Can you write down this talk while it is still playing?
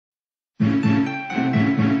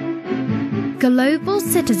Global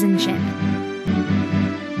Citizenship.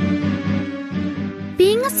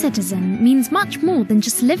 Being a citizen means much more than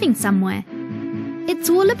just living somewhere. It's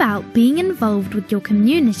all about being involved with your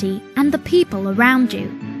community and the people around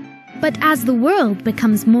you. But as the world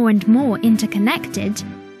becomes more and more interconnected,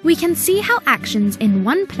 we can see how actions in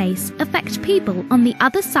one place affect people on the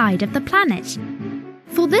other side of the planet.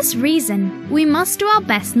 For this reason, we must do our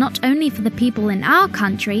best not only for the people in our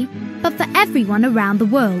country, but for everyone around the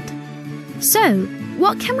world. So,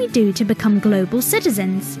 what can we do to become global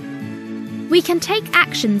citizens? We can take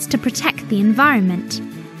actions to protect the environment.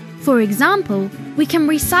 For example, we can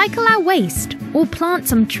recycle our waste or plant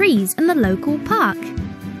some trees in the local park.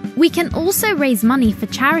 We can also raise money for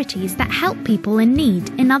charities that help people in need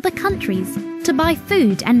in other countries to buy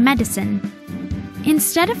food and medicine.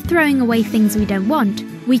 Instead of throwing away things we don't want,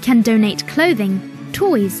 we can donate clothing,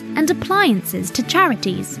 toys, and appliances to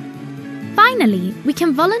charities. Finally, we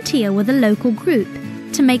can volunteer with a local group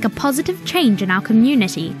to make a positive change in our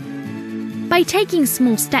community. By taking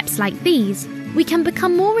small steps like these, we can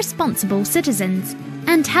become more responsible citizens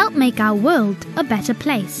and help make our world a better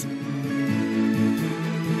place.